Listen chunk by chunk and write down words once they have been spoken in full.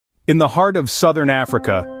In the heart of southern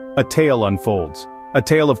Africa, a tale unfolds. A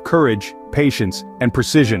tale of courage, patience, and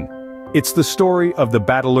precision. It's the story of the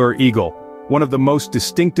Bateleur Eagle, one of the most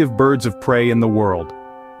distinctive birds of prey in the world.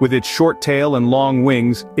 With its short tail and long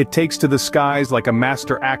wings, it takes to the skies like a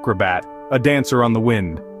master acrobat, a dancer on the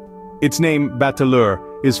wind. Its name, Bateleur,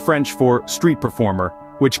 is French for street performer,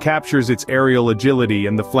 which captures its aerial agility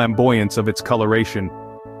and the flamboyance of its coloration.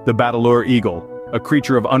 The Bateleur Eagle, a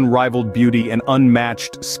creature of unrivaled beauty and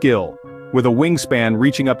unmatched skill. With a wingspan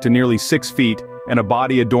reaching up to nearly 6 feet, and a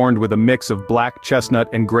body adorned with a mix of black chestnut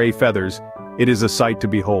and gray feathers, it is a sight to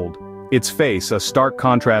behold. Its face, a stark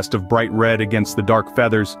contrast of bright red against the dark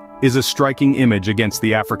feathers, is a striking image against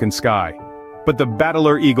the African sky. But the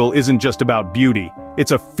Bateleur Eagle isn't just about beauty,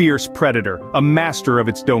 it's a fierce predator, a master of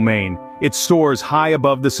its domain. It soars high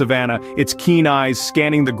above the savanna, its keen eyes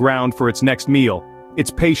scanning the ground for its next meal.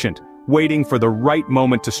 It's patient, waiting for the right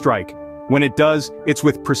moment to strike. When it does, it's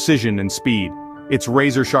with precision and speed. Its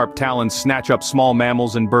razor-sharp talons snatch up small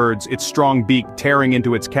mammals and birds, its strong beak tearing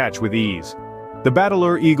into its catch with ease. The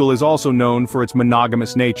Bateleur Eagle is also known for its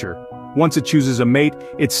monogamous nature. Once it chooses a mate,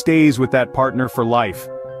 it stays with that partner for life.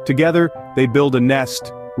 Together, they build a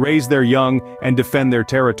nest, raise their young, and defend their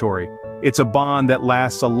territory. It's a bond that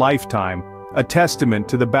lasts a lifetime, a testament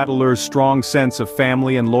to the Bateleur's strong sense of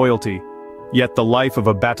family and loyalty. Yet the life of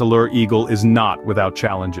a Bateleur Eagle is not without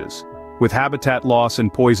challenges. With habitat loss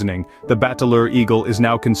and poisoning, the Bateleur Eagle is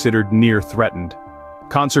now considered near threatened.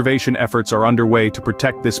 Conservation efforts are underway to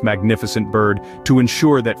protect this magnificent bird, to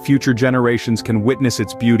ensure that future generations can witness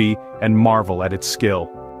its beauty and marvel at its skill.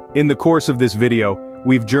 In the course of this video,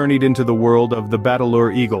 we've journeyed into the world of the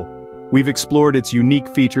Bateleur Eagle. We've explored its unique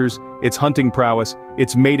features, its hunting prowess,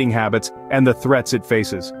 its mating habits, and the threats it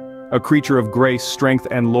faces. A creature of grace, strength,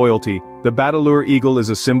 and loyalty, the Bateleur Eagle is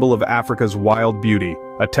a symbol of Africa's wild beauty,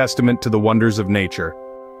 a testament to the wonders of nature.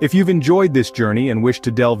 If you've enjoyed this journey and wish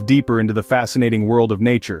to delve deeper into the fascinating world of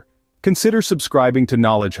nature, consider subscribing to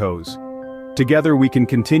Knowledge Hose. Together we can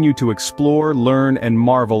continue to explore, learn, and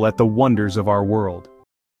marvel at the wonders of our world.